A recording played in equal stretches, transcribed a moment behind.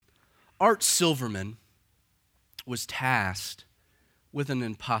Art Silverman was tasked with an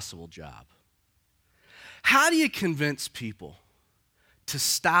impossible job. How do you convince people to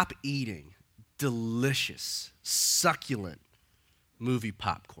stop eating delicious, succulent movie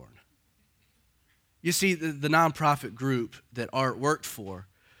popcorn? You see, the nonprofit group that Art worked for,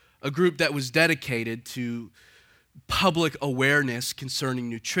 a group that was dedicated to public awareness concerning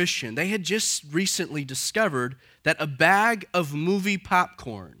nutrition, they had just recently discovered that a bag of movie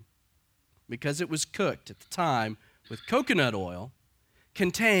popcorn, because it was cooked at the time with coconut oil,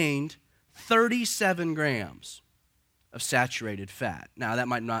 contained 37 grams of saturated fat. Now, that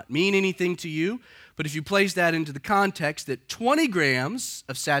might not mean anything to you, but if you place that into the context that 20 grams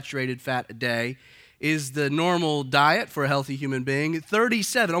of saturated fat a day is the normal diet for a healthy human being,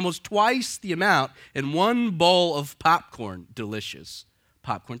 37, almost twice the amount in one bowl of popcorn. Delicious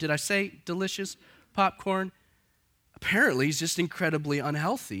popcorn. Did I say delicious popcorn? Apparently, it's just incredibly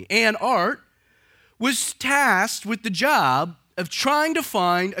unhealthy. And Art was tasked with the job of trying to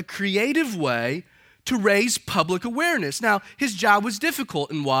find a creative way to raise public awareness. Now, his job was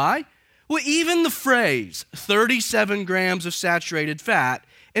difficult, and why? Well, even the phrase 37 grams of saturated fat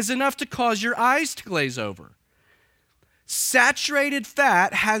is enough to cause your eyes to glaze over. Saturated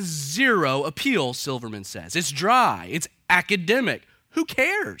fat has zero appeal, Silverman says. It's dry, it's academic. Who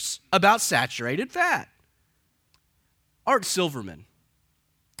cares about saturated fat? Art Silverman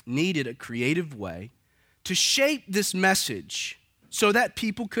needed a creative way to shape this message so that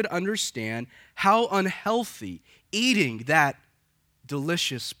people could understand how unhealthy eating that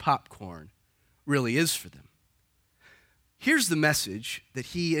delicious popcorn really is for them. Here's the message that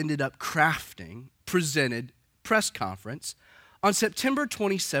he ended up crafting, presented, press conference on September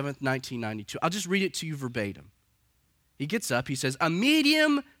 27th, 1992. I'll just read it to you verbatim. He gets up, he says, "A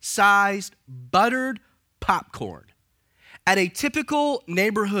medium-sized buttered popcorn at a typical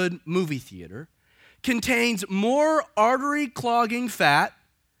neighborhood movie theater contains more artery-clogging fat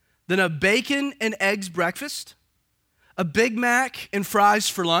than a bacon and eggs breakfast, a Big Mac and fries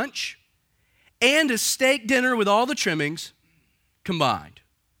for lunch, and a steak dinner with all the trimmings combined."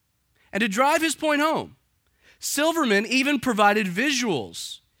 And to drive his point home, Silverman even provided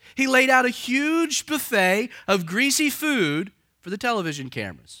visuals. He laid out a huge buffet of greasy food for the television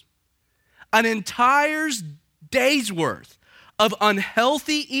cameras. An entire day's worth of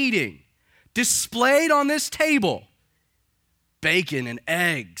unhealthy eating displayed on this table. Bacon and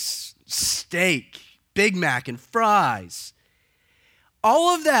eggs, steak, Big Mac and fries.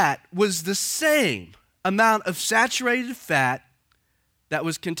 All of that was the same amount of saturated fat that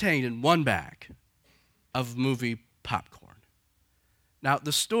was contained in one bag of movie popcorn. Now,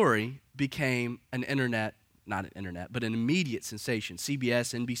 the story became an immediate sensation.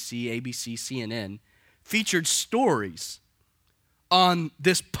 CBS, NBC, ABC, CNN featured stories on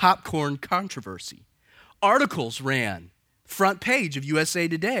this popcorn controversy. Articles ran front page of USA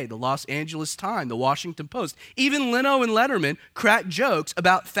Today, the Los Angeles Times, the Washington Post. Even Leno and Letterman cracked jokes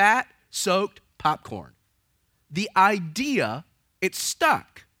about fat-soaked popcorn. The idea, it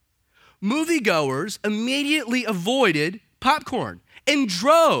stuck. Moviegoers immediately avoided popcorn in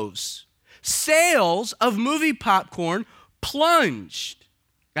droves. Sales of movie popcorn plunged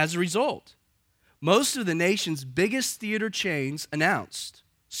as a result. Most of the nation's biggest theater chains announced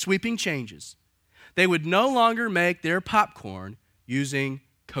sweeping changes. They would no longer make their popcorn using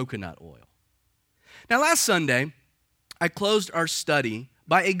coconut oil. Now, last Sunday, I closed our study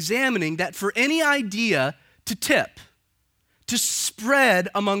by examining that for any idea to tip, to spread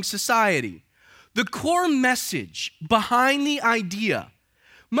among society, the core message behind the idea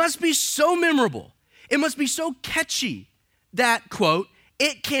must be so memorable, it must be so catchy that, quote,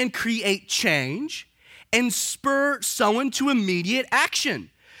 it can create change and spur someone to immediate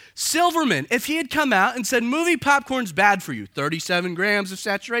action. Silverman, if he had come out and said, movie popcorn's bad for you, 37 grams of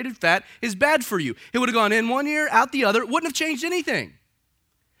saturated fat is bad for you, it would have gone in one ear, out the other, it wouldn't have changed anything.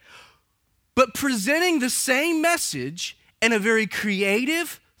 But presenting the same message in a very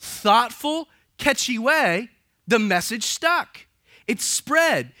creative, thoughtful, catchy way, the message stuck. It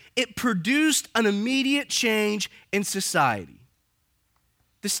spread. It produced an immediate change in society.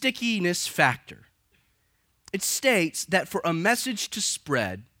 The stickiness factor. It states that for a message to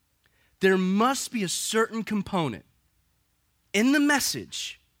spread, there must be a certain component in the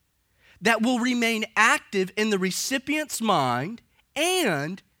message that will remain active in the recipient's mind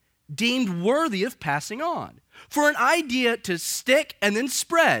and deemed worthy of passing on. For an idea to stick and then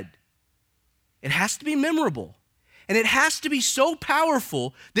spread, it has to be memorable. And it has to be so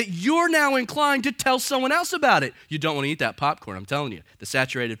powerful that you're now inclined to tell someone else about it. You don't want to eat that popcorn, I'm telling you. The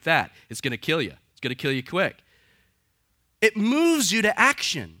saturated fat, it's going to kill you. It's going to kill you quick. It moves you to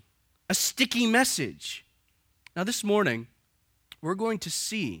action a sticky message. Now this morning, we're going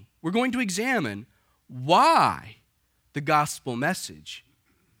to examine why the gospel message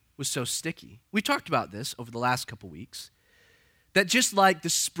was so sticky. We talked about this over the last couple weeks, that just like the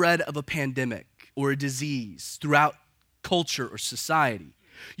spread of a pandemic or a disease throughout culture or society,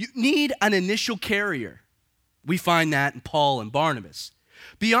 you need an initial carrier. We find that in Paul and Barnabas.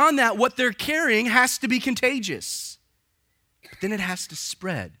 Beyond that, what they're carrying has to be contagious. But then it has to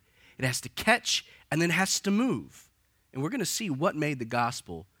spread. It has to catch, and then it has to move. And we're going to see what made the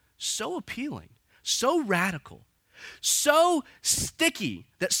gospel so appealing, so radical, so sticky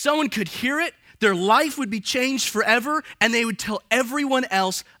that someone could hear it, their life would be changed forever, and they would tell everyone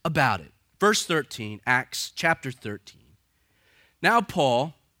else about it. Verse 13, Acts chapter 13. Now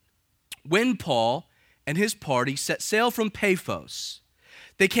when Paul and his party set sail from Paphos,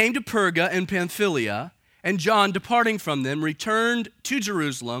 they came to Perga and Pamphylia, and John, departing from them, returned to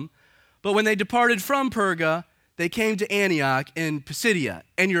Jerusalem. But when they departed from Perga, they came to Antioch in Pisidia.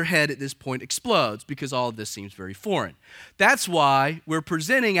 And your head at this point explodes because all of this seems very foreign. That's why we're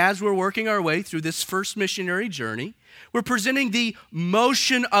presenting, as we're working our way through this first missionary journey, we're presenting the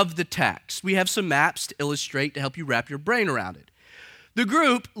motion of the text. We have some maps to illustrate to help you wrap your brain around it. The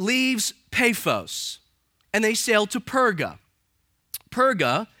group leaves Paphos, and they sail to Perga.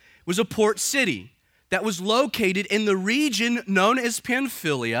 Perga was a port city that was located in the region known as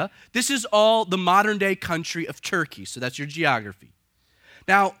Pamphylia. This is all the modern-day country of Turkey, so that's your geography.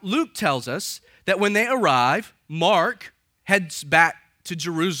 Now, Luke tells us that when they arrive, Mark heads back to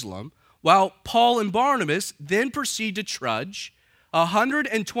Jerusalem, while Paul and Barnabas then proceed to trudge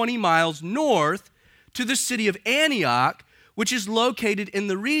 120 miles north to the city of Antioch, which is located in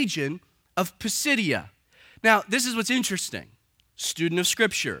the region of Pisidia. Now, this is what's interesting. Student of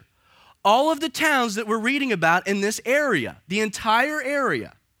Scripture. All of the towns that we're reading about in this area, the entire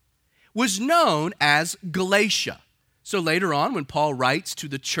area, was known as Galatia. So later on, when Paul writes to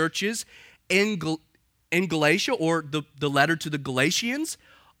the churches in Galatia, or the letter to the Galatians,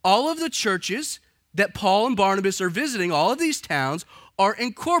 all of the churches that Paul and Barnabas are visiting, all of these towns are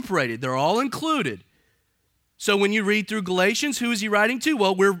incorporated. They're all included. So when you read through Galatians, who is he writing to?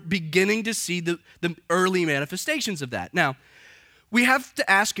 Well, we're beginning to see the early manifestations of that. Now, we have to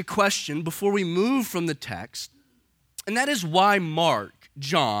ask a question before we move from the text, and that is why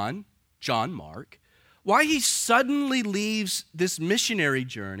John Mark, why he suddenly leaves this missionary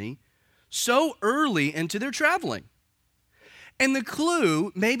journey so early into their traveling. And the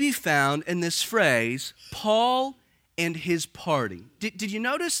clue may be found in this phrase, Paul and his party. Did you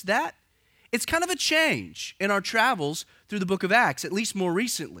notice that? It's kind of a change in our travels through the book of Acts, at least more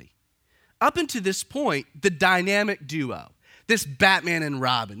recently. Up until this point, the dynamic duo, this Batman and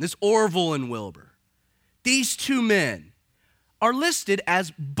Robin, this Orville and Wilbur, these two men are listed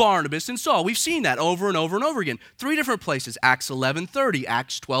as Barnabas and Saul. We've seen that over and over and over again. 3 different places, Acts 11:30,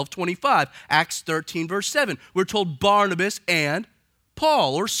 Acts 12:25, Acts 13, verse 7. We're told Barnabas and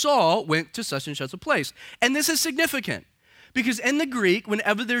Paul or Saul went to such and such a place. And this is significant because in the Greek,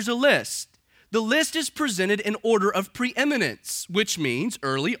 whenever there's a list, the list is presented in order of preeminence, which means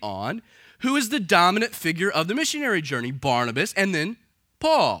early on, who is the dominant figure of the missionary journey? Barnabas and then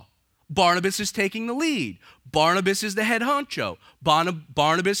Paul. Barnabas is taking the lead. Barnabas is the head honcho.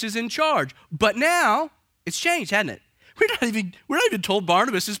 Barnabas is in charge. But now, it's changed, hasn't it? We're not even told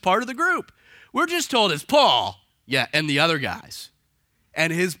Barnabas is part of the group. We're just told it's Paul, and the other guys,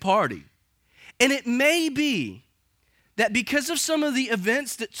 and his party. And it may be that because of some of the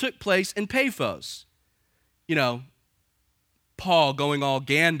events that took place in Paphos, Paul going all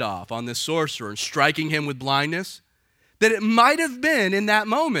Gandalf on this sorcerer and striking him with blindness, that it might have been in that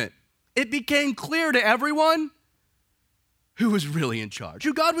moment, it became clear to everyone who was really in charge,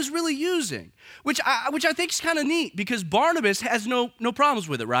 who God was really using, which I think is kind of neat because Barnabas has no problems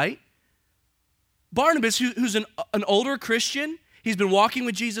with it, right? Barnabas, who's an older Christian, he's been walking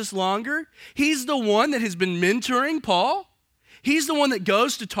with Jesus longer. He's the one that has been mentoring Paul. He's the one that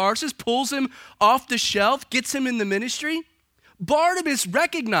goes to Tarsus, pulls him off the shelf, gets him in the ministry. Barnabas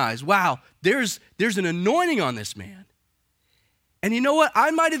recognized, wow, there's an anointing on this man. And you know what?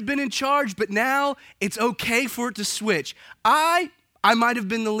 I might have been in charge, but now it's okay for it to switch. I might have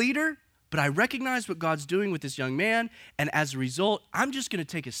been the leader, but I recognize what God's doing with this young man, and as a result, I'm just going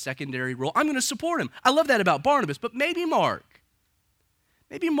to take a secondary role. I'm going to support him. I love that about Barnabas, but maybe Mark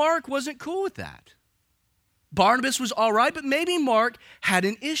wasn't cool with that. Barnabas was all right, but maybe Mark had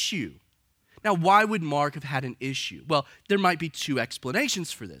an issue. Now, why would Mark have had an issue? Well, there might be 2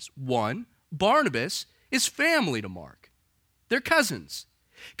 explanations for this. One, Barnabas is family to Mark. They're cousins.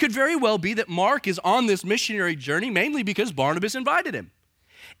 Could very well be that Mark is on this missionary journey mainly because Barnabas invited him.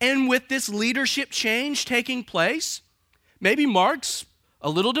 And with this leadership change taking place, maybe Mark's a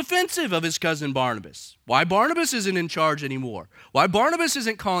little defensive of his cousin Barnabas. Why Barnabas isn't in charge anymore? Why Barnabas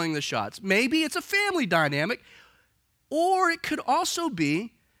isn't calling the shots? Maybe it's a family dynamic. Or it could also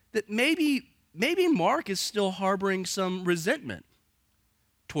be that maybe Mark is still harboring some resentment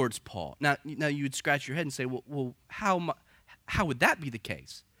towards Paul. Now you would scratch your head and say, well, how would that be the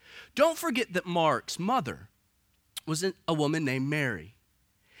case? Don't forget that Mark's mother was a woman named Mary.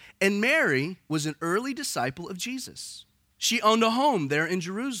 And Mary was an early disciple of Jesus. She owned a home there in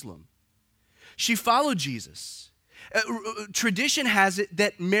Jerusalem. She followed Jesus. Tradition has it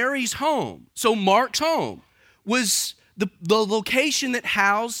that Mary's home, so Mark's home, was the location that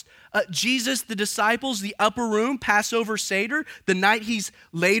housed Jesus, the disciples, the upper room, Passover Seder, the night he's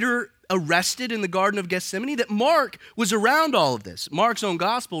later arrested in the Garden of Gethsemane, that Mark was around all of this. Mark's own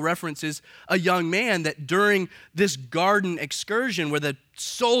gospel references a young man that during this garden excursion where the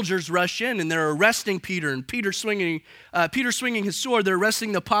soldiers rush in and they're arresting Peter, and Peter swinging his sword, they're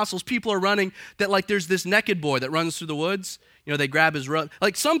arresting the apostles, people are running, that like there's this naked boy that runs through the woods, they grab his robe.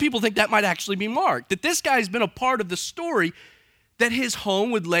 Like some people think that might actually be Mark, that this guy's been a part of the story, that his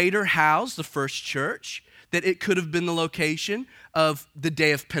home would later house the first church, that it could have been the location of the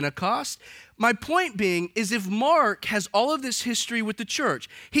day of Pentecost. My point being is if Mark has all of this history with the church,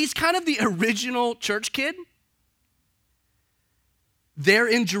 he's kind of the original church kid there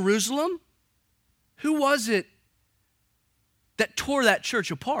in Jerusalem. Who was it that tore that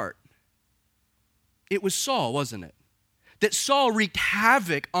church apart? It was Saul, wasn't it? That Saul wreaked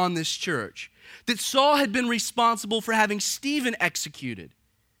havoc on this church. That Saul had been responsible for having Stephen executed.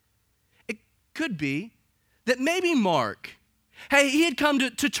 It could be that maybe Mark, he had come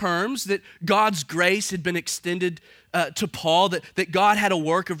to terms that God's grace had been extended to Paul, that God had a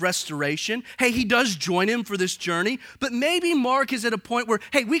work of restoration. He does join him for this journey, but maybe Mark is at a point where,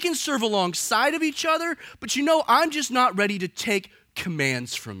 we can serve alongside of each other, but I'm just not ready to take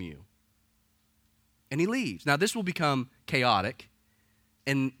commands from you. And he leaves. Now, this will become chaotic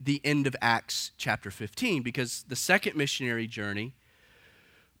in the end of Acts chapter 15, because the second missionary journey,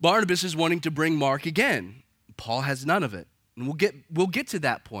 Barnabas is wanting to bring Mark again. Paul has none of it. And we'll get to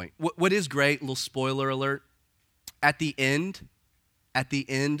that point. What is great, little spoiler alert, at the end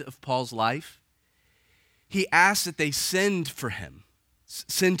of Paul's life, he asks that they send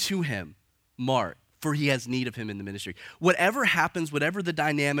to him Mark, for he has need of him in the ministry. Whatever happens, whatever the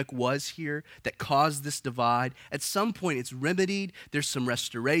dynamic was here that caused this divide, at some point it's remedied, there's some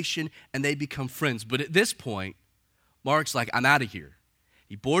restoration, and they become friends. But at this point, Mark's like, I'm out of here.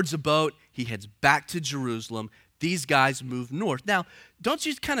 He boards a boat, he heads back to Jerusalem. These guys move north. Now, don't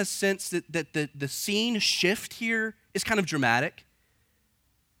you kind of sense that the scene shift here is kind of dramatic?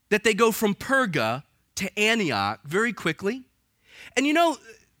 That they go from Perga to Antioch very quickly. And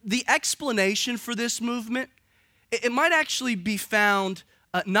the explanation for this movement, it might actually be found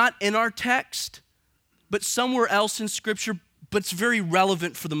not in our text, but somewhere else in Scripture, but it's very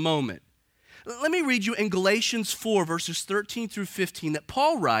relevant for the moment. Let me read you in Galatians 4, verses 13 through 15, that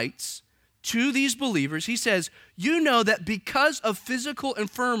Paul writes to these believers. He says, you know that because of physical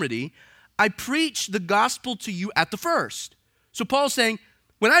infirmity, I preached the gospel to you at the first. So Paul's saying,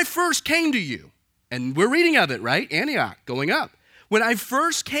 when I first came to you, and we're reading of it, right? Antioch, going up. When I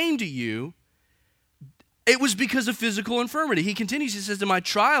first came to you, it was because of physical infirmity. He continues, he says, in my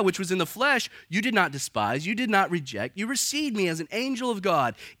trial, which was in the flesh, you did not despise, you did not reject, you received me as an angel of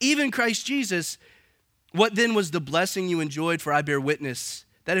God, even Christ Jesus. What then was the blessing you enjoyed? For I bear witness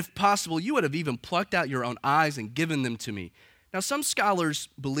that if possible, you would have even plucked out your own eyes and given them to me. Now, some scholars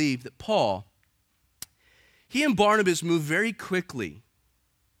believe that Paul, he and Barnabas moved very quickly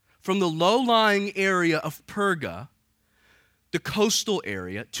from the low-lying area of Perga, the coastal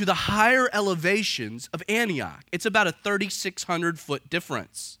area, to the higher elevations of Antioch. It's about a 3,600-foot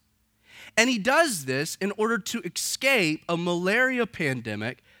difference. And he does this in order to escape a malaria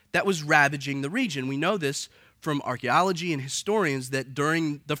pandemic that was ravaging the region. We know this from archaeology and historians that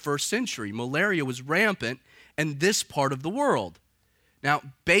during the first century, malaria was rampant in this part of the world. Now,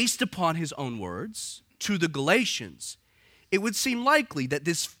 based upon his own words to the Galatians, it would seem likely that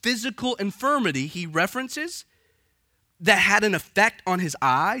this physical infirmity he references that had an effect on his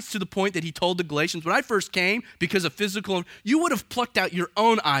eyes to the point that he told the Galatians, when I first came, because of physical, you would have plucked out your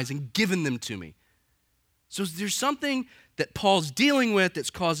own eyes and given them to me. So there's something that Paul's dealing with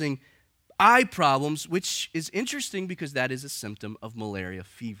that's causing eye problems, which is interesting because that is a symptom of malaria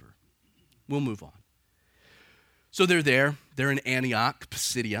fever. We'll move on. So they're in Antioch,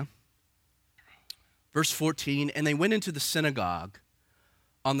 Pisidia. Verse 14, and they went into the synagogue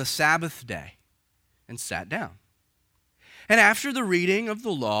on the Sabbath day and sat down. And after the reading of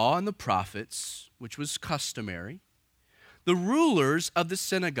the law and the prophets, which was customary, the rulers of the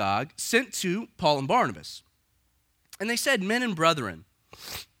synagogue sent to Paul and Barnabas. And they said, "Men and brethren,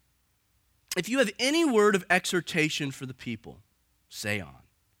 if you have any word of exhortation for the people, say on."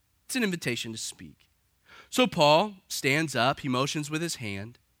 It's an invitation to speak. So Paul stands up, he motions with his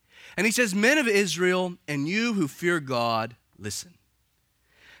hand, and he says, "Men of Israel, and you who fear God, listen."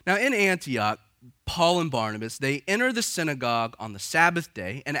 Now in Antioch, Paul and Barnabas, they enter the synagogue on the Sabbath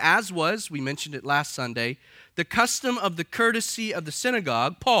day, and as was, we mentioned it last Sunday, the custom of the courtesy of the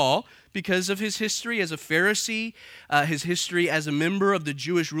synagogue, Paul, because of his history as a Pharisee, his history as a member of the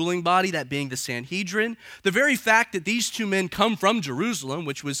Jewish ruling body, that being the Sanhedrin, the very fact that these two men come from Jerusalem,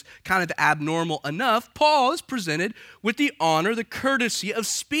 which was kind of abnormal enough, Paul is presented with the honor, the courtesy of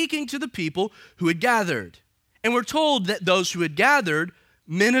speaking to the people who had gathered. And we're told that those who had gathered,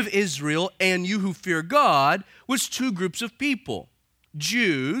 men of Israel and you who fear God, was two groups of people,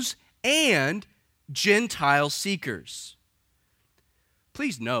 Jews and Gentile seekers.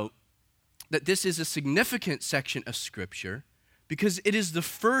 Please note that this is a significant section of Scripture because it is the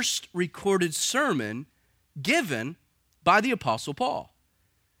first recorded sermon given by the Apostle Paul.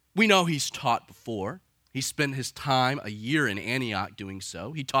 We know he's taught before. He spent his time, a year in Antioch doing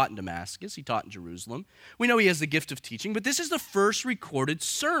so. He taught in Damascus. He taught in Jerusalem. We know he has the gift of teaching, but this is the first recorded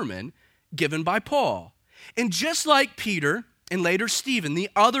sermon given by Paul. And just like Peter and later Stephen, the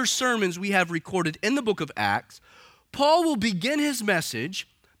other sermons we have recorded in the book of Acts, Paul will begin his message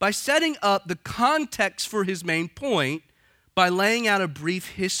by setting up the context for his main point by laying out a brief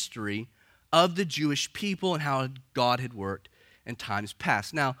history of the Jewish people and how God had worked in times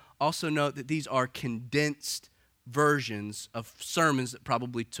past. Now, also note that these are condensed versions of sermons that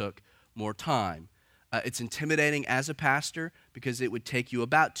probably took more time. It's intimidating as a pastor because it would take you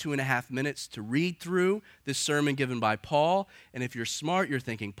about 2.5 minutes to read through this sermon given by Paul. And if you're smart, you're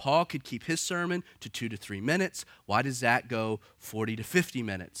thinking Paul could keep his sermon to 2 to 3 minutes. Why does that go 40 to 50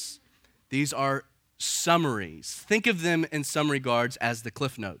 minutes? These are summaries. Think of them in some regards as the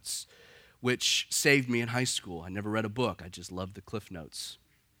Cliff Notes, which saved me in high school. I never read a book. I just loved the Cliff Notes.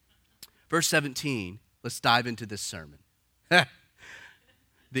 Verse 17, let's dive into this sermon.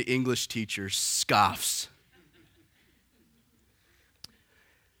 The English teacher scoffs.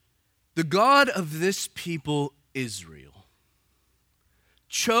 "The God of this people, Israel,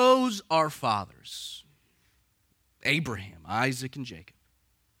 chose our fathers, Abraham, Isaac, and Jacob,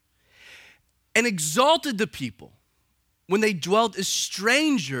 and exalted the people when they dwelt as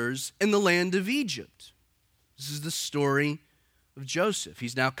strangers in the land of Egypt." This is the story of Joseph.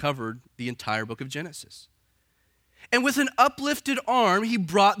 He's now covered the entire book of Genesis. "And with an uplifted arm, he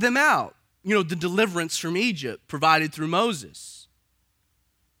brought them out." You know, the deliverance from Egypt provided through Moses.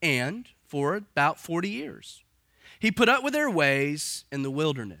 "And for about 40 years, he put up with their ways in the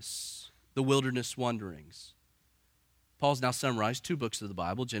wilderness wanderings." Paul's now summarized 2 books of the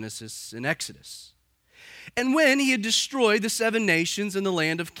Bible, Genesis and Exodus. "And when he had destroyed the 7 nations in the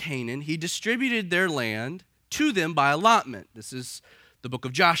land of Canaan, he distributed their land to them by allotment." This is the book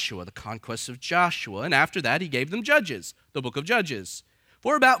of Joshua, the conquest of Joshua. "And after that, he gave them judges," the book of Judges,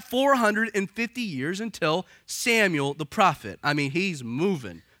 "for about 450 years until Samuel the prophet." I mean, he's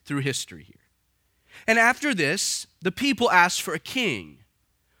moving through history here. "And after this, the people asked for a king.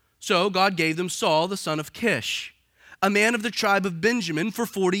 So God gave them Saul, the son of Kish, a man of the tribe of Benjamin, for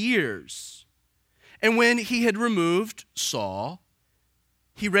 40 years. And when he had removed Saul,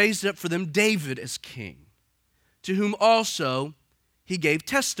 he raised up for them David as king, to whom also he gave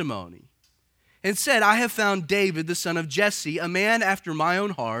testimony and said, 'I have found David, the son of Jesse, a man after my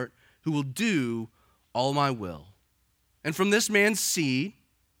own heart, who will do all my will. And from this man's seed,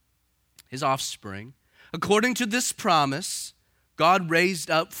 his offspring, according to this promise, God raised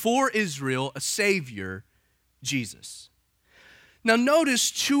up for Israel a Savior, Jesus.'" Now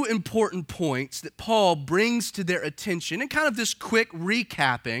notice 2 important points that Paul brings to their attention in kind of this quick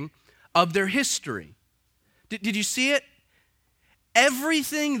recapping of their history. Did you see it?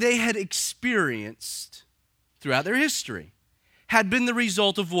 Everything they had experienced throughout their history had been the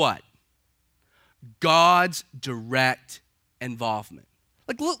result of what? God's direct involvement.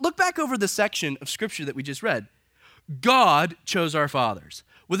 Like, look back over the section of Scripture that we just read. God chose our fathers.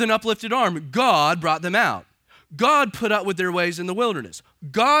 With an uplifted arm, God brought them out. God put up with their ways in the wilderness.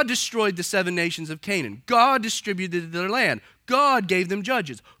 God destroyed the 7 nations of Canaan. God distributed their land. God gave them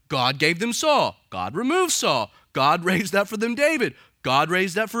judges. God gave them Saul. God removed Saul. God raised up for them David. God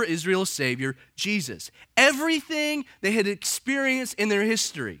raised up for Israel a Savior, Jesus. Everything they had experienced in their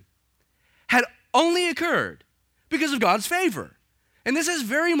history had only occurred because of God's favor. And this is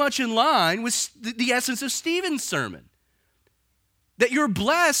very much in line with the essence of Stephen's sermon. That you're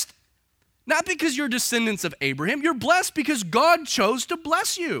blessed not because you're descendants of Abraham. You're blessed because God chose to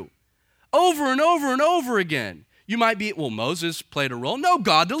bless you over and over and over again. You might be, well, Moses played a role. No,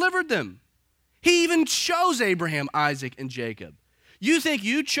 God delivered them. He even chose Abraham, Isaac, and Jacob. You think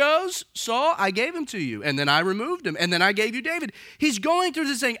you chose Saul? I gave him to you, and then I removed him, and then I gave you David. He's going through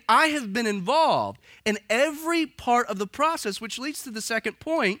this saying, I have been involved in every part of the process, which leads to the second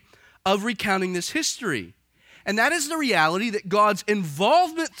point of recounting this history. And that is the reality that God's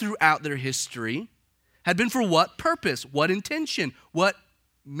involvement throughout their history had been for what purpose, what intention, what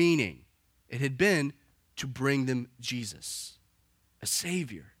meaning? It had been to bring them Jesus, a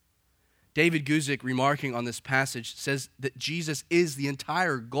Savior. David Guzik, remarking on this passage, says that Jesus is the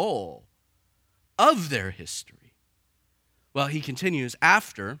entire goal of their history. Well, he continues,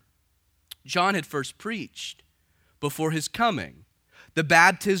 after John had first preached before his coming, the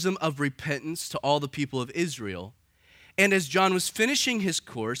baptism of repentance to all the people of Israel. And as John was finishing his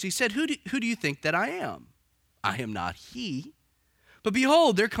course, he said, who do you think that I am? I am not he. But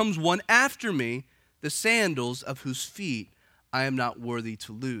behold, there comes one after me, the sandals of whose feet I am not worthy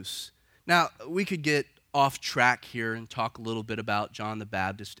to loose. Now, we could get off track here and talk a little bit about John the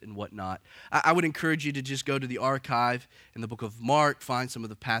Baptist and whatnot. I would encourage you to just go to the archive in the book of Mark, find some of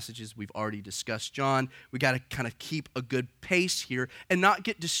the passages we've already discussed. John, we got to kind of keep a good pace here and not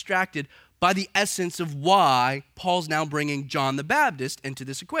get distracted by the essence of why Paul's now bringing John the Baptist into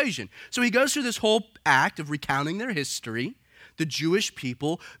this equation. So he goes through this whole act of recounting their history, the Jewish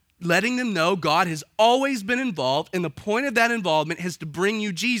people, letting them know God has always been involved, and the point of that involvement is to bring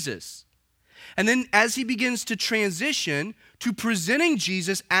you Jesus. And then as he begins to transition to presenting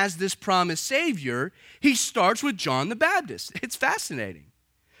Jesus as this promised Savior, he starts with John the Baptist. It's fascinating.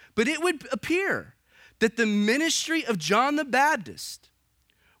 But it would appear that the ministry of John the Baptist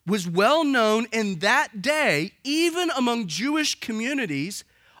was well known in that day, even among Jewish communities,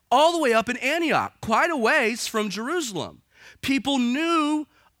 all the way up in Antioch, quite a ways from Jerusalem. People knew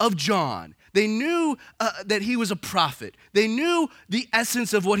of John. They knew that he was a prophet. They knew the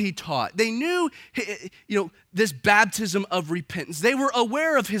essence of what he taught. They knew, this baptism of repentance. They were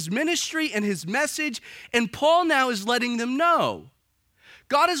aware of his ministry and his message, and Paul now is letting them know.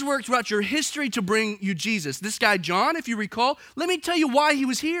 God has worked throughout your history to bring you Jesus. This guy, John, if you recall, let me tell you why he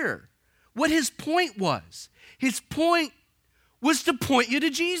was here. What his point was. His point was to point you to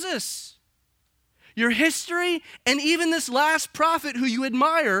Jesus. Your history, and even this last prophet who you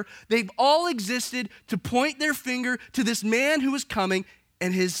admire, they've all existed to point their finger to this man who is coming,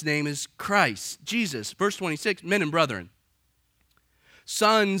 and his name is Christ, Jesus. Verse 26, men and brethren,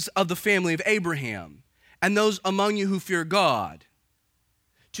 sons of the family of Abraham, and those among you who fear God,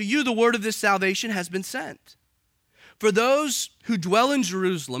 to you the word of this salvation has been sent. For those who dwell in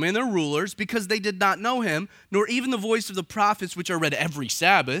Jerusalem and their rulers, because they did not know him, nor even the voice of the prophets which are read every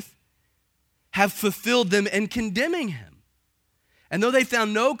Sabbath, have fulfilled them in condemning him. And though they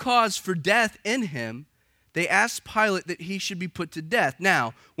found no cause for death in him, they asked Pilate that he should be put to death.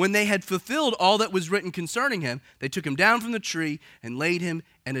 Now, when they had fulfilled all that was written concerning him, they took him down from the tree and laid him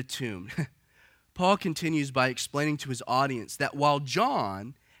in a tomb. Paul continues by explaining to his audience that while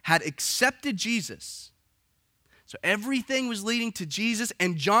John had accepted Jesus, so everything was leading to Jesus,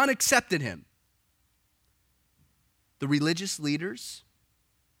 and John accepted him, the religious leaders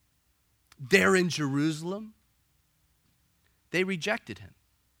there in Jerusalem, they rejected him,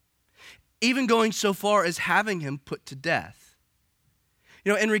 even going so far as having him put to death.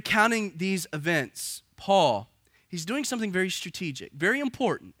 In recounting these events, Paul, he's doing something very strategic, very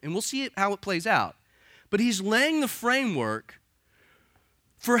important, and we'll see how it plays out. But he's laying the framework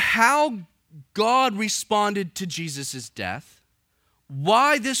for how God responded to Jesus' death,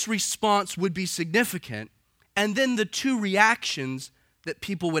 why this response would be significant, and then the two reactions that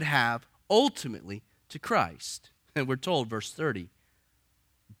people would have ultimately to Christ. And we're told, verse 30,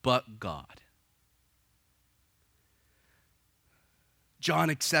 but God. John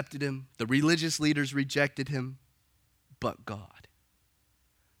accepted him. The religious leaders rejected him. But God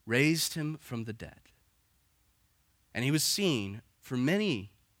raised him from the dead. And he was seen for many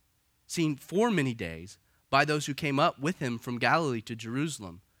days by those who came up with him from Galilee to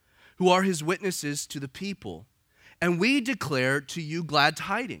Jerusalem, who are his witnesses to the people. And we declare to you glad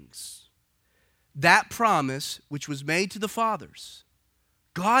tidings. That promise which was made to the fathers,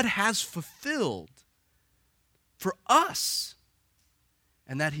 God has fulfilled for us,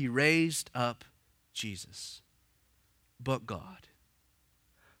 and that he raised up Jesus. But God.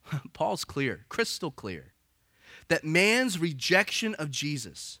 Paul's clear, crystal clear, that man's rejection of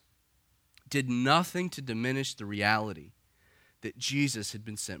Jesus did nothing to diminish the reality that Jesus had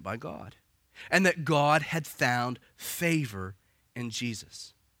been sent by God, and that God had found favor in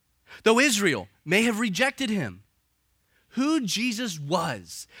Jesus. Though Israel may have rejected him, who Jesus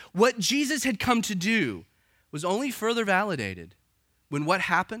was, what Jesus had come to do, was only further validated when what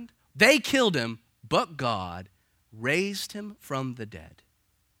happened? They killed him, but God raised him from the dead.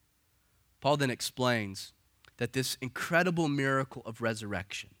 Paul then explains that this incredible miracle of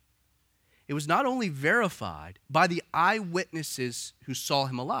resurrection, it was not only verified by the eyewitnesses who saw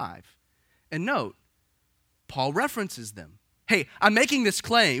him alive. And note, Paul references them. Hey, I'm making this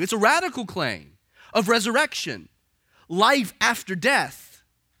claim. It's a radical claim of resurrection, life after death.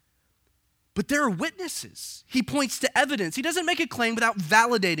 But there are witnesses. He points to evidence. He doesn't make a claim without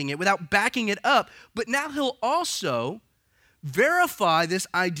validating it, without backing it up. But now he'll also verify this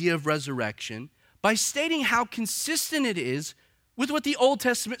idea of resurrection by stating how consistent it is with what the Old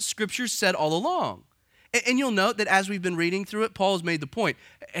Testament scriptures said all along. And you'll note that as we've been reading through it, Paul has made the point,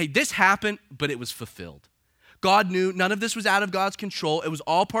 hey, this happened, but it was fulfilled. God knew none of this was out of God's control. It was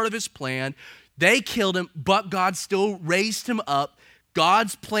all part of his plan. They killed him, but God still raised him up.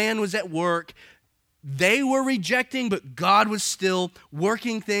 God's plan was at work. They were rejecting, but God was still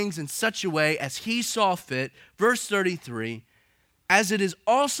working things in such a way as he saw fit. Verse 33, as it is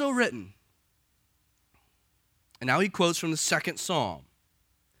also written, and now he quotes from the second Psalm,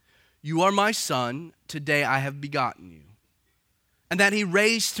 you are my son, today I have begotten you. And that he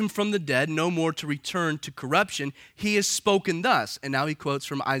raised him from the dead, no more to return to corruption. He has spoken thus. And now he quotes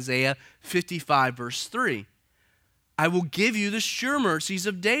from Isaiah 55, verse 3. I will give you the sure mercies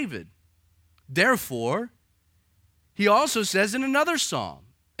of David. Therefore, he also says in another psalm,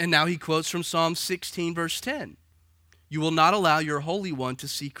 and now he quotes from Psalm 16, verse 10. You will not allow your Holy One to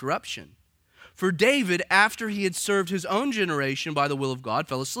see corruption. For David, after he had served his own generation by the will of God,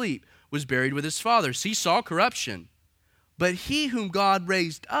 fell asleep, was buried with his fathers. He saw corruption. But he whom God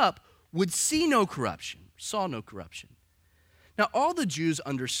raised up would see no corruption, saw no corruption. Now, all the Jews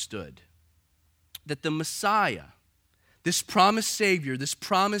understood that the Messiah, this promised Savior, this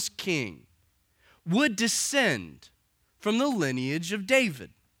promised King, would descend from the lineage of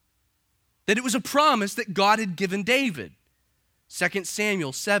David. That it was a promise that God had given David. 2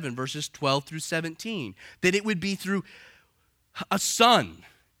 Samuel 7, verses 12 through 17. That it would be through a son,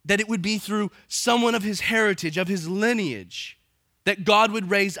 that it would be through someone of his heritage, of his lineage, that God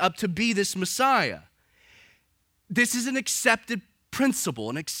would raise up to be this Messiah. This is an accepted principle,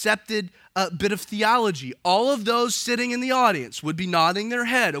 an accepted bit of theology. All of those sitting in the audience would be nodding their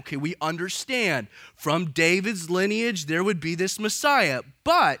head. Okay, we understand. From David's lineage, there would be this Messiah.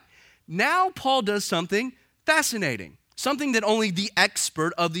 But now Paul does something fascinating, something that only the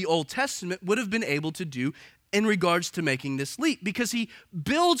expert of the Old Testament would have been able to do in regards to making this leap, because he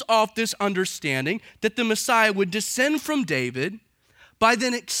builds off this understanding that the Messiah would descend from David by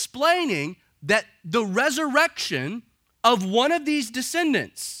then explaining that the resurrection of one of these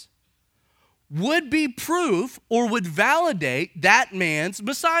descendants would be proof or would validate that man's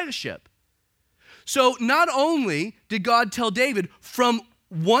messiahship. So not only did God tell David, from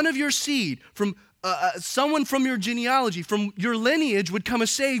one of your seed, from someone from your genealogy, from your lineage would come a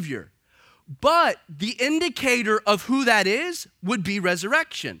Savior, but the indicator of who that is would be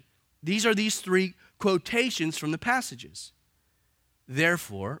resurrection. These are these three quotations from the passages.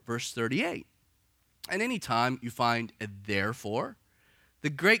 Therefore, verse 38. And anytime you find a therefore, the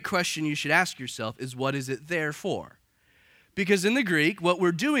great question you should ask yourself is, what is it there for? Because in the Greek, what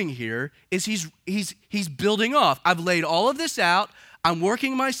we're doing here is he's building off. I've laid all of this out. I'm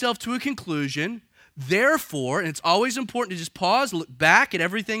working myself to a conclusion. Therefore, and it's always important to just pause, look back at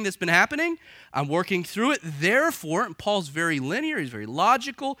everything that's been happening. I'm working through it. Therefore, and Paul's very linear, he's very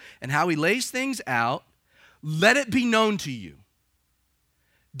logical in how he lays things out. Let it be known to you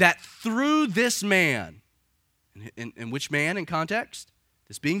that through this man, and which man in context?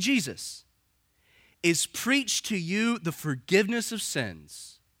 This being Jesus, is preached to you the forgiveness of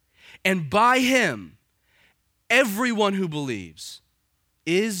sins. And by him, everyone who believes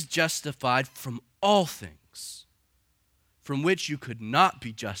is justified from all things from which you could not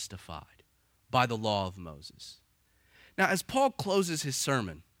be justified by the law of Moses. Now, as Paul closes his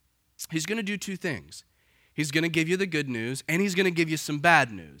sermon, he's going to do two things. He's going to give you the good news, and he's going to give you some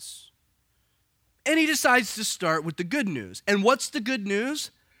bad news. And he decides to start with the good news. And what's the good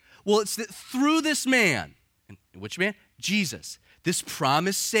news? Well, it's that through this man, and which man? Jesus, this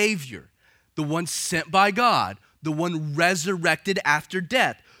promised Savior, the one sent by God, the one resurrected after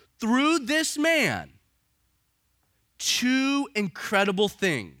death, through this man, two incredible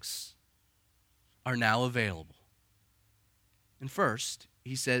things are now available. And first,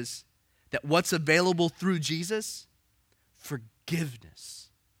 he says that what's available through Jesus? Forgiveness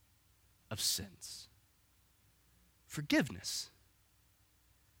of sins. Forgiveness.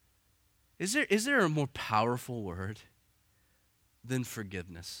 Is there a more powerful word than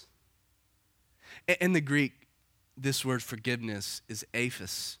forgiveness? In the Greek, this word forgiveness is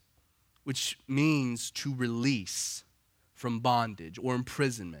aphis, which means to release from bondage or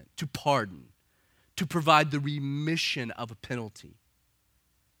imprisonment, to pardon, to provide the remission of a penalty,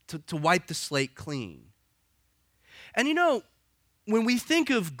 to wipe the slate clean. And you know, when we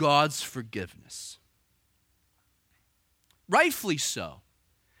think of God's forgiveness, rightfully so,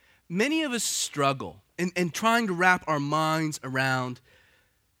 many of us struggle in trying to wrap our minds around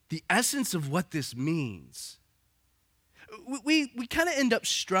the essence of what this means. We kind of end up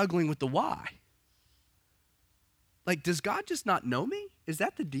struggling with the why. Like, does God just not know me? Is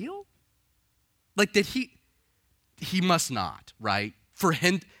that the deal? Like, that he must not, right? For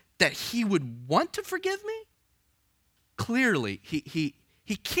him, that he would want to forgive me? Clearly, he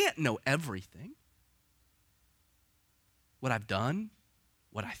can't know everything. What I've done,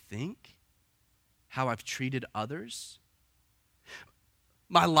 what I think, how I've treated others,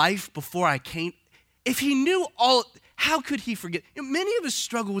 my life before I came. If he knew all, how could he forget? You know, many of us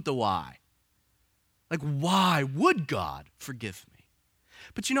struggle with the why. Like, why would God forgive me?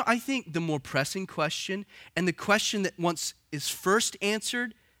 But you know, I think the more pressing question, and the question that once is first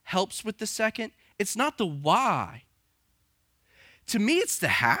answered helps with the second, it's not the why. To me, it's the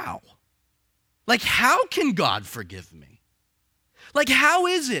how. Like, how can God forgive me? Like, how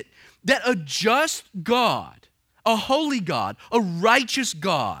is it that a just God, a holy God, a righteous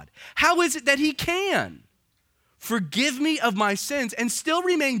God, how is it that he can forgive me of my sins and still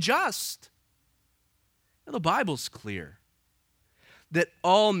remain just? Now, the Bible's clear that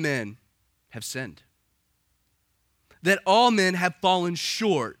all men have sinned, that all men have fallen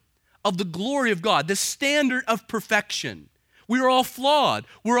short of the glory of God, the standard of perfection. We are all flawed.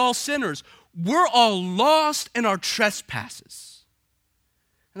 We're all sinners. We're all lost in our trespasses.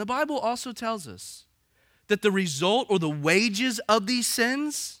 And the Bible also tells us that the result or the wages of these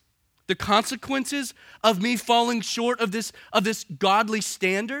sins, the consequences of me falling short of this godly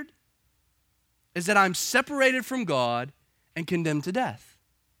standard, is that I'm separated from God and condemned to death.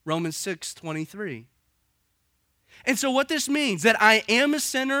 Romans 6:23. And so what this means, that I am a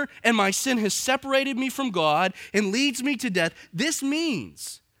sinner and my sin has separated me from God and leads me to death, this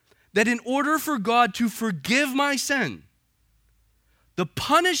means that in order for God to forgive my sin, the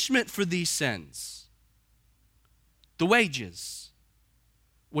punishment for these sins, the wages,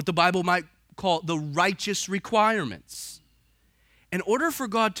 what the Bible might call the righteous requirements, in order for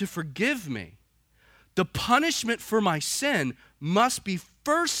God to forgive me, the punishment for my sin must be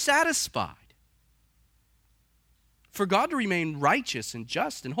first satisfied. For God to remain righteous and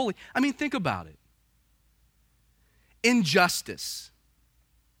just and holy. I mean, think about it. Injustice.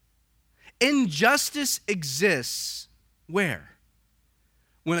 Injustice exists where?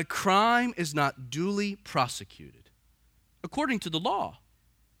 When a crime is not duly prosecuted, according to the law,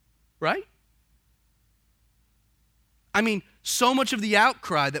 right? I mean, so much of the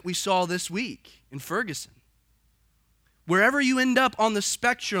outcry that we saw this week in Ferguson, wherever you end up on the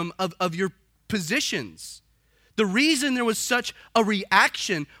spectrum of your positions, the reason there was such a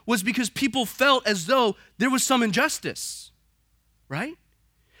reaction was because people felt as though there was some injustice, right?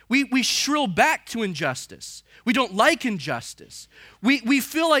 We shrill back to injustice. We don't like injustice. We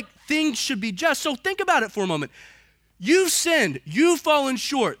feel like things should be just. So think about it for a moment. You've sinned. You've fallen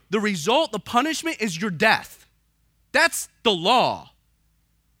short. The result, the punishment is your death. That's the law.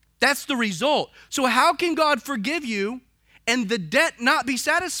 That's the result. So how can God forgive you and the debt not be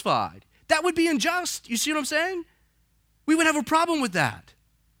satisfied? That would be unjust. You see what I'm saying? We would have a problem with that.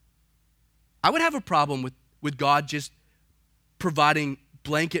 I would have a problem with God just providing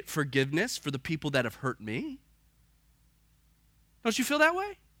blanket forgiveness for the people that have hurt me. Don't you feel that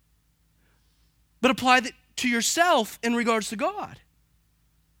way? But apply that to yourself in regards to God.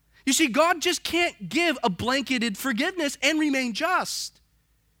 You see, God just can't give a blanketed forgiveness and remain just.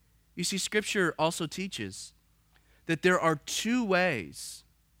 You see, Scripture also teaches that there are two ways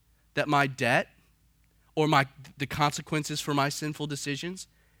that my debt or the consequences for my sinful decisions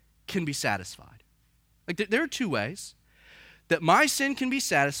can be satisfied. Like there are two ways that my sin can be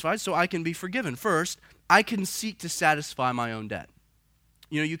satisfied so I can be forgiven. First, I can seek to satisfy my own debt.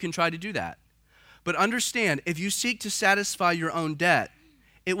 You know, you can try to do that. But understand, if you seek to satisfy your own debt,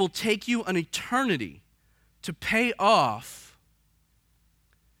 it will take you an eternity to pay off,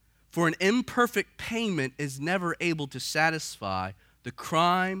 for an imperfect payment is never able to satisfy the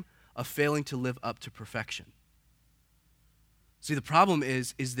crime of failing to live up to perfection. See, the problem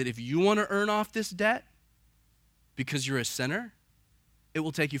is that if you want to earn off this debt because you're a sinner, it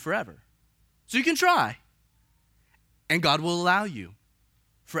will take you forever. So you can try, and God will allow you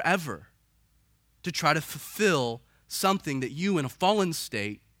forever to try to fulfill something that you in a fallen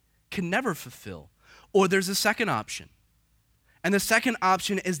state can never fulfill. Or there's a second option. And the second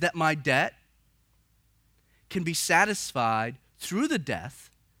option is that my debt can be satisfied through the death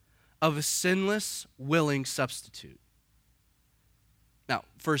of a sinless, willing substitute. Now,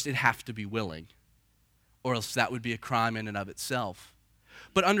 first, it'd have to be willing, or else that would be a crime in and of itself.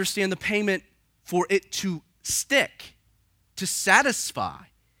 But understand the payment for it to stick, to satisfy,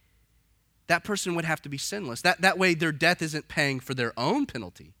 that person would have to be sinless. That way their death isn't paying for their own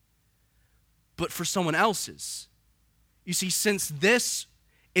penalty, but for someone else's. You see, since this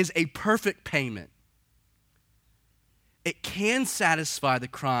is a perfect payment, it can satisfy the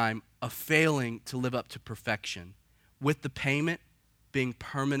crime of failing to live up to perfection, with the payment being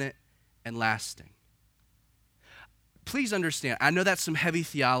permanent and lasting. Please understand, I know that's some heavy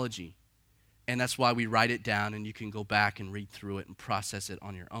theology, and that's why we write it down, and you can go back and read through it and process it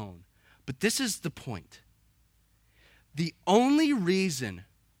on your own. But this is the point. The only reason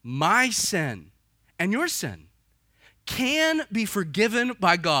my sin and your sin can be forgiven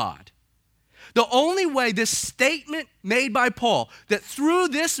by God, the only way this statement made by Paul, that through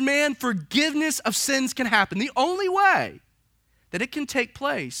this man forgiveness of sins can happen, the only way that it can take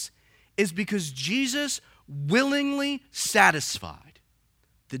place is because Jesus willingly satisfied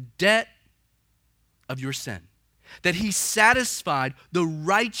the debt of your sin. That he satisfied the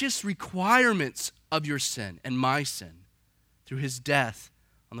righteous requirements of your sin and my sin through his death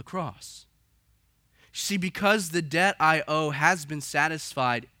on the cross. See, because the debt I owe has been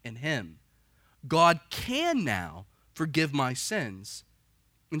satisfied in him, God can now forgive my sins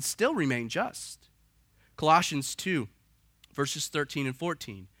and still remain just. Colossians 2, verses 13 and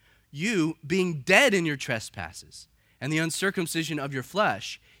 14. You, being dead in your trespasses and the uncircumcision of your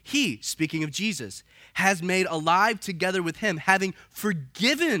flesh, he, speaking of Jesus, has made alive together with him, having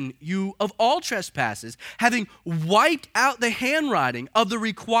forgiven you of all trespasses, having wiped out the handwriting of the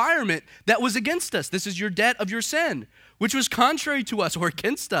requirement that was against us. This is your debt of your sin, which was contrary to us or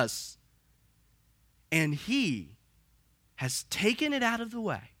against us. And he has taken it out of the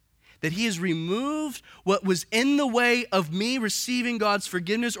way, that he has removed what was in the way of me receiving God's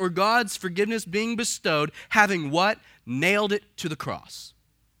forgiveness or God's forgiveness being bestowed, having what? Nailed it to the cross.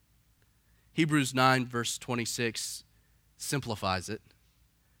 Hebrews 9, verse 26 simplifies it,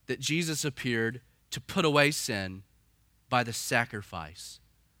 that Jesus appeared to put away sin by the sacrifice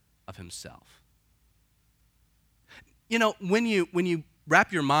of himself. You know, when you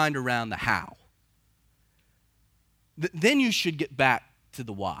wrap your mind around the how, then you should get back to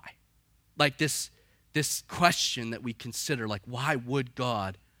the why. Like this question that we consider, like, why would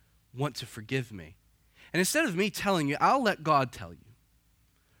God want to forgive me? And instead of me telling you, I'll let God tell you.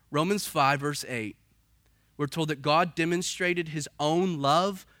 Romans 5, verse 8, we're told that God demonstrated his own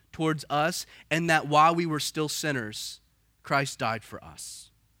love towards us, and that while we were still sinners, Christ died for us.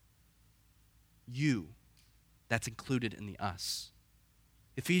 You, that's included in the us.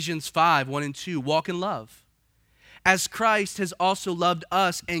 Ephesians 5, 1 and 2, walk in love, as Christ has also loved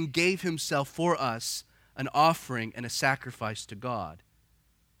us and gave himself for us, an offering and a sacrifice to God.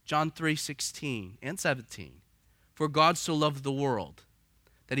 John 3, 16 and 17, for God so loved the world,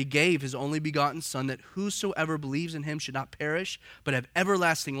 that he gave his only begotten Son, that whosoever believes in him should not perish, but have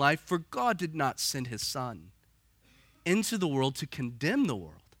everlasting life. For God did not send his Son into the world to condemn the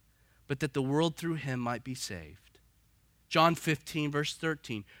world, but that the world through him might be saved. John 15, verse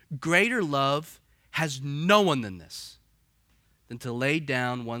 13, greater love has no one than this, than to lay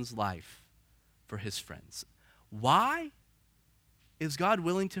down one's life for his friends. Why is God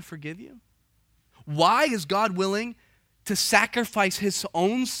willing to forgive you? Why is God willing to sacrifice his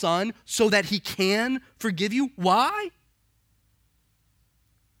own Son so that he can forgive you? Why?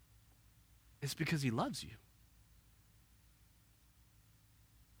 It's because he loves you.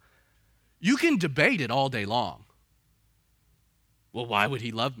 You can debate it all day long. Well, why would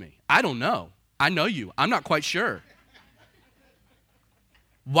he love me? I don't know. I know you. I'm not quite sure.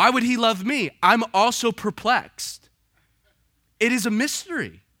 Why would he love me? I'm also perplexed. It is a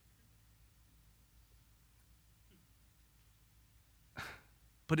mystery.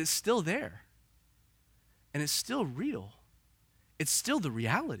 But it's still there. And it's still real. It's still the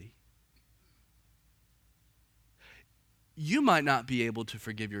reality. You might not be able to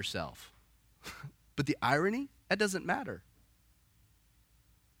forgive yourself. But the irony, that doesn't matter.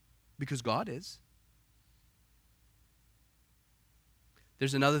 Because God is.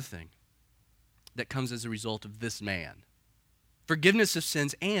 There's another thing that comes as a result of this man. Forgiveness of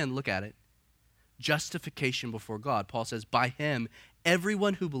sins and, look at it, justification before God. Paul says, by him,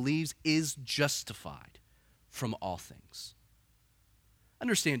 everyone who believes is justified from all things.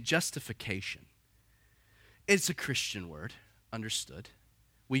 Understand, justification It's a Christian word, understood.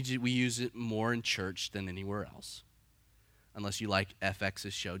 We use it more in church than anywhere else, unless you like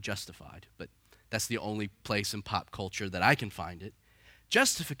FX's show Justified, but that's the only place in pop culture that I can find it.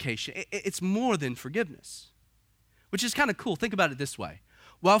 Justification, it's more than forgiveness, which is kind of cool. Think about it this way.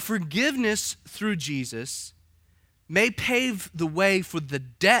 While forgiveness through Jesus may pave the way for the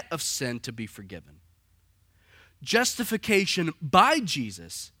debt of sin to be forgiven, justification by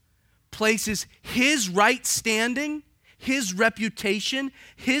Jesus places his right standing, his reputation,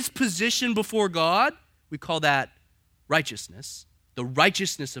 his position before God, we call that righteousness, the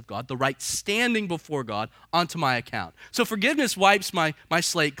righteousness of God, the right standing before God, onto my account. So forgiveness wipes my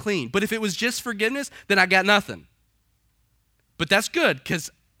slate clean. But if it was just forgiveness, then I got nothing. But that's good because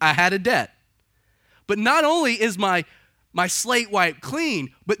I had a debt. But not only is my slate wiped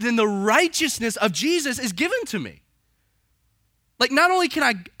clean, but then the righteousness of Jesus is given to me. Like not only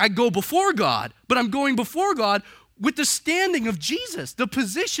can I go before God, but I'm going before God with the standing of Jesus, the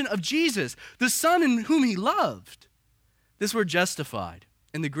position of Jesus, the Son in whom he loved. This word justified,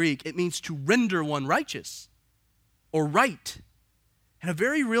 in the Greek, it means to render one righteous or right. In a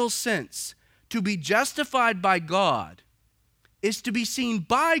very real sense, to be justified by God is to be seen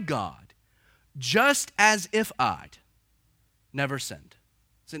by God just as if I'd never sinned.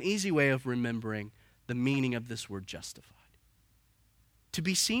 It's an easy way of remembering the meaning of this word justified. To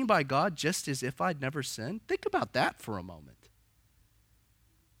be seen by God just as if I'd never sinned? Think about that for a moment.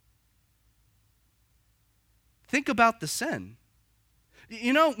 Think about the sin.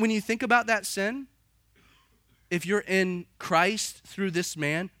 You know, when you think about that sin, if you're in Christ through this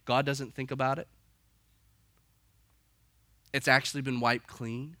man, God doesn't think about it. It's actually been wiped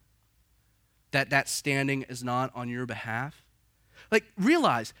clean. That standing is not on your behalf. Like,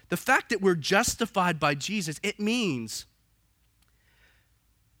 realize the fact that we're justified by Jesus, it means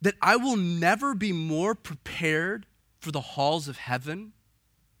that I will never be more prepared for the halls of heaven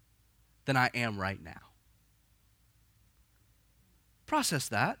than I am right now. Process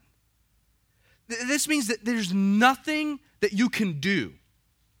that. This means that there's nothing that you can do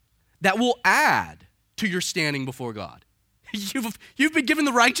that will add to your standing before God. You've been given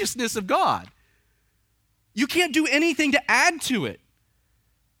the righteousness of God. You can't do anything to add to it.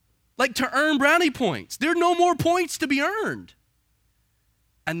 Like to earn brownie points. There are no more points to be earned.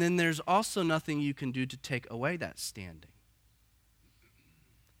 And then there's also nothing you can do to take away that standing.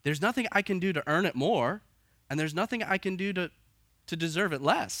 There's nothing I can do to earn it more, and there's nothing I can do to deserve it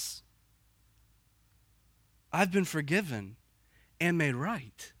less. I've been forgiven and made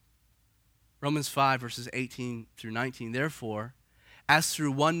right. Romans 5, verses 18 through 19, therefore, as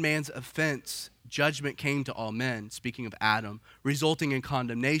through one man's offense, judgment came to all men, speaking of Adam, resulting in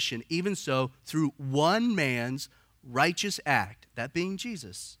condemnation, even so, through one man's righteous act, that being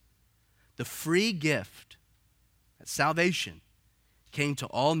Jesus, the free gift, that salvation, came to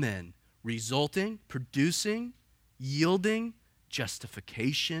all men, resulting, producing, yielding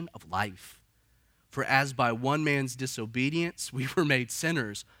justification of life. For as by one man's disobedience we were made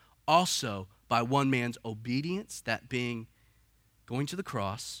sinners, also by one man's obedience, that being going to the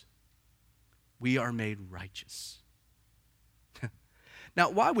cross, we are made righteous. Now,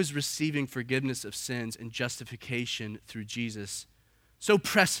 why was receiving forgiveness of sins and justification through Jesus so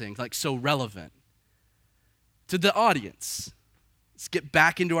pressing, like so relevant to the audience? Let's get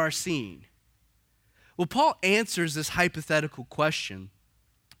back into our scene. Well, Paul answers this hypothetical question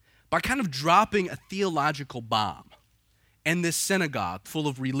by kind of dropping a theological bomb in this synagogue full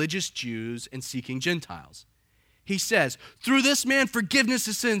of religious Jews and seeking Gentiles. He says, through this man, forgiveness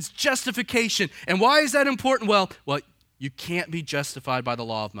of sins, justification. And why is that important? Well, you can't be justified by the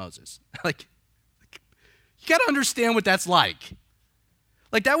law of Moses. You got to understand what that's like.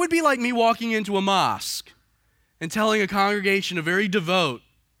 Like, that would be like me walking into a mosque and telling a congregation of very devout,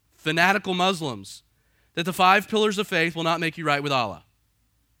 fanatical Muslims that the 5 pillars of faith will not make you right with Allah.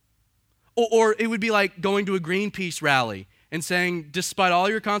 Or it would be like going to a Greenpeace rally and saying, despite all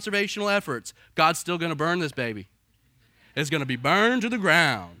your conservational efforts, God's still going to burn this baby. It's going to be burned to the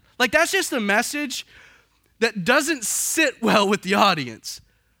ground. Like, that's just a message that doesn't sit well with the audience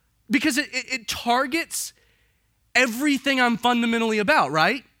because it targets everything I'm fundamentally about,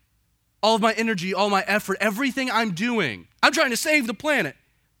 right? All of my energy, all my effort, everything I'm doing. I'm trying to save the planet.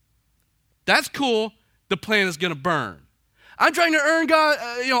 That's cool. The planet is going to burn. I'm trying to earn God,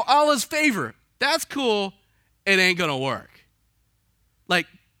 Allah's favor. That's cool. It ain't going to work. Like,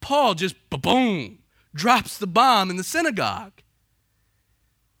 Paul just, boom, drops the bomb in the synagogue.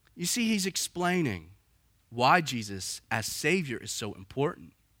 You see, he's explaining why Jesus as Savior is so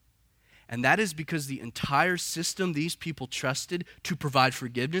important. And that is because the entire system these people trusted to provide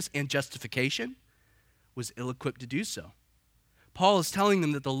forgiveness and justification was ill-equipped to do so. Paul is telling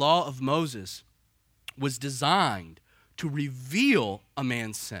them that the law of Moses was designed to reveal a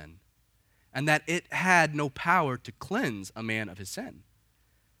man's sin, and that it had no power to cleanse a man of his sin.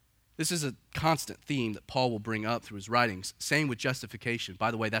 This is a constant theme that Paul will bring up through his writings. Same with justification.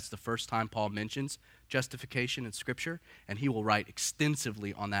 By the way, that's the first time Paul mentions justification in Scripture, and he will write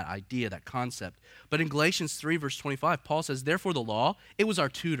extensively on that idea, that concept. But in Galatians 3, verse 25, Paul says, "Therefore the law, it was our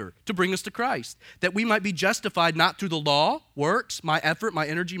tutor to bring us to Christ, that we might be justified not through the law, works, my effort, my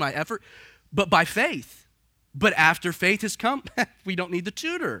energy, my effort, but by faith. But after faith has come, we don't need the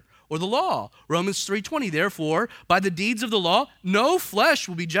tutor or the law." Romans 3:20, "Therefore, by the deeds of the law, no flesh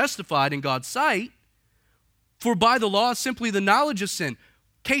will be justified in God's sight, for by the law is simply the knowledge of sin."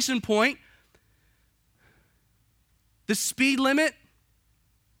 Case in point, the speed limit,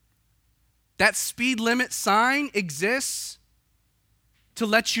 that speed limit sign exists to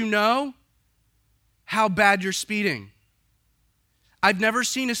let you know how bad you're speeding. I've never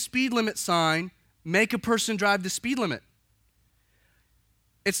seen a speed limit sign make a person drive the speed limit.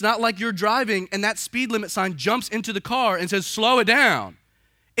 It's not like you're driving and that speed limit sign jumps into the car and says, "Slow it down."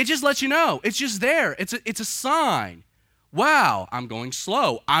 It just lets you know. It's just there. It's a sign. Wow, I'm going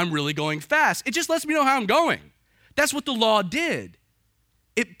slow. I'm really going fast. It just lets me know how I'm going. That's what the law did.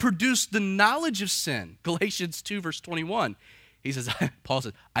 It produced the knowledge of sin. Galatians 2, verse 21. He says, Paul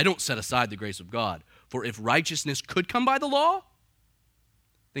says, "I don't set aside the grace of God, for if righteousness could come by the law,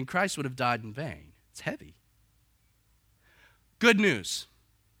 then Christ would have died in vain." It's heavy. Good news.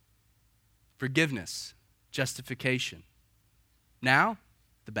 Forgiveness, justification. Now,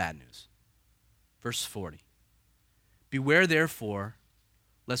 the bad news. Verse 40. "Beware therefore,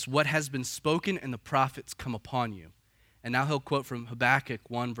 lest what has been spoken in the prophets come upon you." And now he'll quote from Habakkuk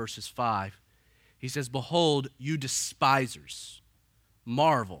 1, verses 5. He says, "Behold, you despisers,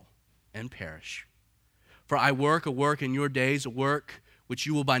 marvel and perish. For I work a work in your days, a work which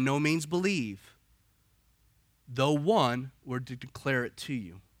you will by no means believe, though one were to declare it to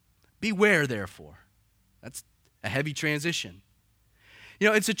you. Beware, therefore." That's a heavy transition. You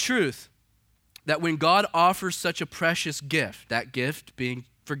know, it's a truth that when God offers such a precious gift, that gift being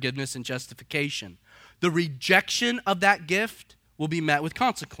forgiveness and justification, the rejection of that gift will be met with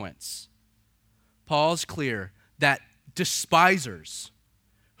consequence. Paul's clear that despisers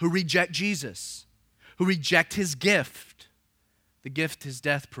who reject Jesus, who reject his gift, the gift his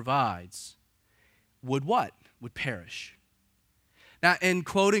death provides, would what? Would perish. Now, in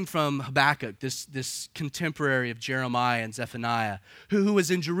quoting from Habakkuk, this contemporary of Jeremiah and Zephaniah, who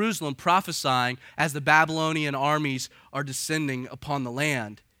was in Jerusalem prophesying as the Babylonian armies are descending upon the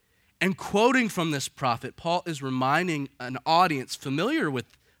land, and quoting from this prophet, Paul is reminding an audience familiar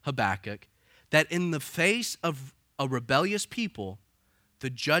with Habakkuk that in the face of a rebellious people, the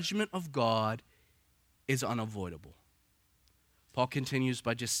judgment of God is unavoidable. Paul continues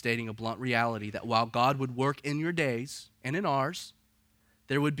by just stating a blunt reality that while God would work in your days and in ours,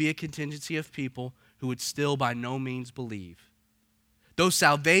 there would be a contingency of people who would still by no means believe. Though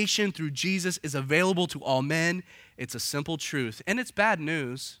salvation through Jesus is available to all men, it's a simple truth, and it's bad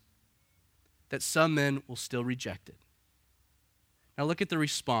news that some men will still reject it. Now look at the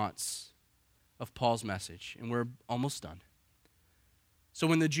response of Paul's message, and we're almost done. "So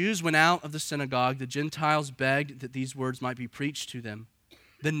when the Jews went out of the synagogue, the Gentiles begged that these words might be preached to them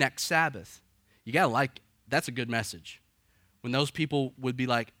the next Sabbath." You gotta like, that's a good message. When those people would be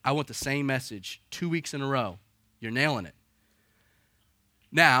like, "I want the same message 2 weeks in a row," you're nailing it.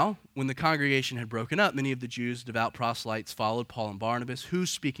 Now, when the congregation had broken up, many of the Jews, devout proselytes, followed Paul and Barnabas, who,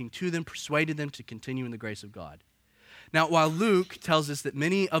 speaking to them, persuaded them to continue in the grace of God. Now, while Luke tells us that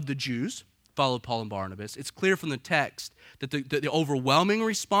many of the Jews followed Paul and Barnabas, it's clear from the text that the overwhelming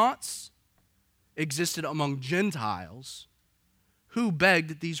response existed among Gentiles who begged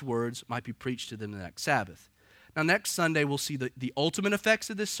that these words might be preached to them the next Sabbath. Now, next Sunday, we'll see the ultimate effects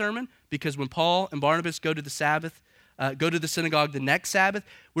of this sermon, because when Paul and Barnabas go to the synagogue the next Sabbath,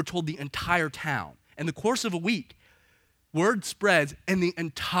 we're told the entire town. In the course of a week, word spreads, and the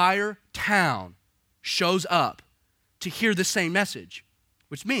entire town shows up to hear the same message,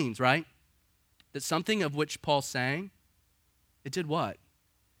 which means, right, that something of which Paul's saying, it did what?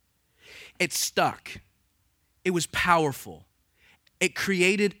 It stuck. It was powerful. It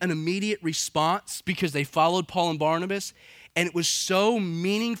created an immediate response because they followed Paul and Barnabas, and it was so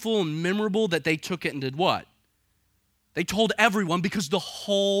meaningful and memorable that they took it and did what? They told everyone because the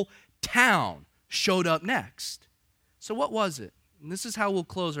whole town showed up next. So what was it? And this is how we'll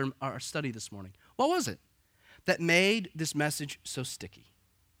close our study this morning. What was it that made this message so sticky?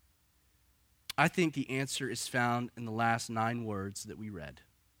 I think the answer is found in the last 9 words that we read.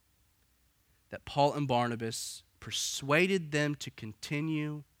 that Paul and Barnabas persuaded them to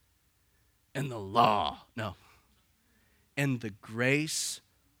continue in the law. No, in the grace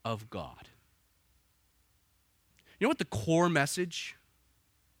of God. You know what the core message,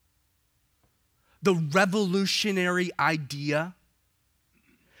 the revolutionary idea,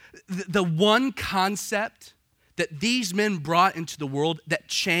 the one concept that these men brought into the world that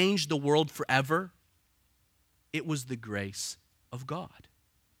changed the world forever, it was the grace of God.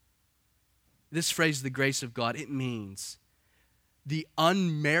 This phrase, the grace of God, it means the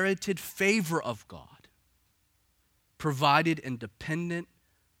unmerited favor of God, provided independent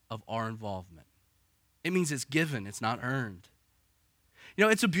of our involvement. It means it's given, it's not earned. You know,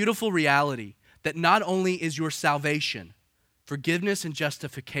 it's a beautiful reality that not only is your salvation, forgiveness and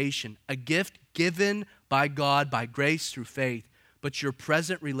justification, a gift given by God by grace through faith, but your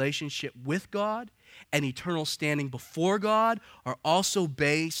present relationship with God and eternal standing before God are also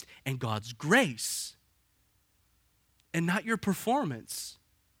based in God's grace and not your performance.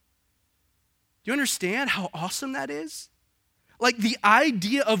 Do you understand how awesome that is? Like, the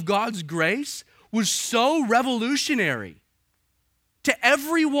idea of God's grace was so revolutionary to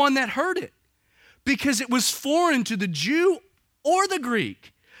everyone that heard it because it was foreign to the Jew or the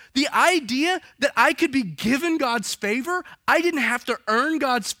Greek. The idea that I could be given God's favor, I didn't have to earn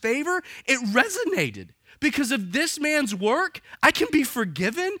God's favor, it resonated. Because of this man's work, I can be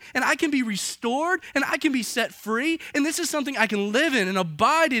forgiven and I can be restored and I can be set free. And this is something I can live in and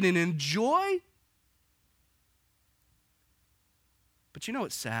abide in and enjoy. But you know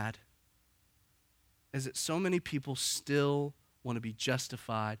what's sad? Is that so many people still want to be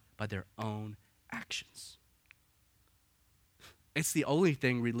justified by their own actions. It's the only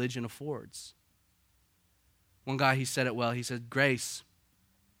thing religion affords. One guy, he said it well. He said, grace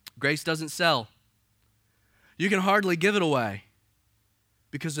doesn't sell. You can hardly give it away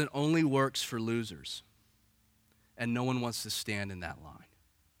because it only works for losers. And no one wants to stand in that line.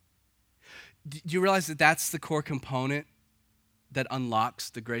 Do you realize that that's the core component that unlocks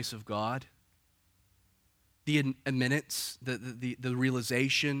the grace of God? The admittance, the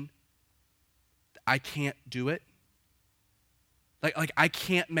realization, I can't do it. Like I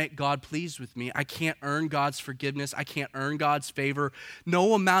can't make God pleased with me. I can't earn God's forgiveness. I can't earn God's favor.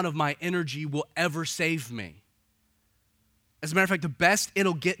 No amount of my energy will ever save me. As a matter of fact, the best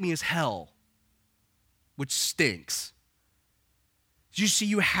it'll get me is hell, which stinks. You see,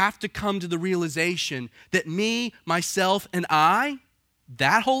 you have to come to the realization that me, myself, and I,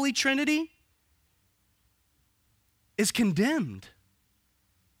 that Holy Trinity, is condemned.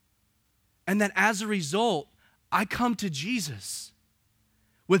 And that as a result, I come to Jesus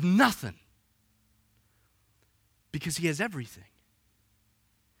with nothing because he has everything.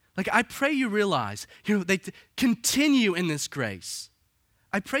 Like, I pray you realize, they continue in this grace.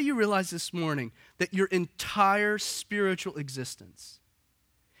 I pray you realize this morning that your entire spiritual existence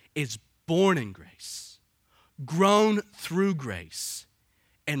is born in grace, grown through grace,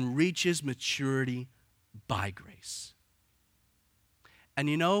 and reaches maturity by grace. And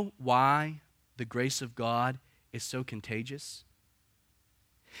you know why the grace of God is so contagious?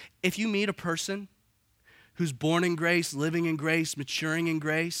 If you meet a person who's born in grace, living in grace, maturing in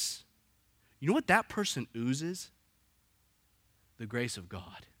grace, you know what that person oozes? The grace of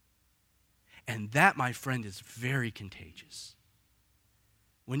God. And that, my friend, is very contagious.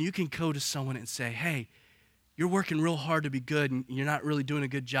 When you can go to someone and say, hey, you're working real hard to be good and you're not really doing a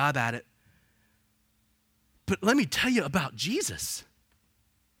good job at it, but let me tell you about Jesus.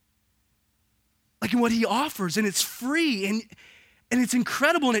 Like, and what he offers, and it's free, and it's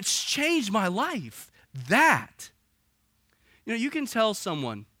incredible, and it's changed my life. That. You can tell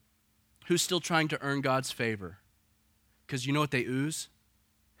someone who's still trying to earn God's favor, because you know what they ooze?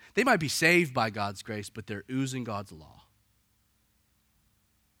 They might be saved by God's grace, but they're oozing God's law.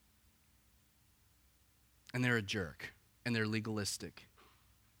 And they're a jerk, and they're legalistic.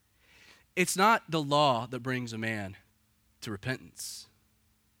 It's not the law that brings a man to repentance.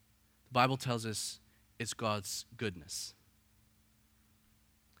 The Bible tells us it's God's goodness.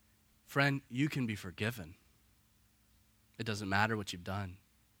 Friend, you can be forgiven. It doesn't matter what you've done.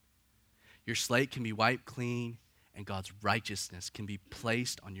 Your slate can be wiped clean, and God's righteousness can be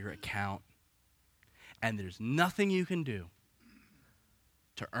placed on your account. And there's nothing you can do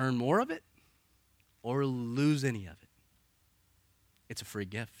to earn more of it or lose any of it. It's a free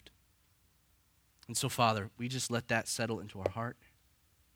gift. And so, Father, we just let that settle into our heart.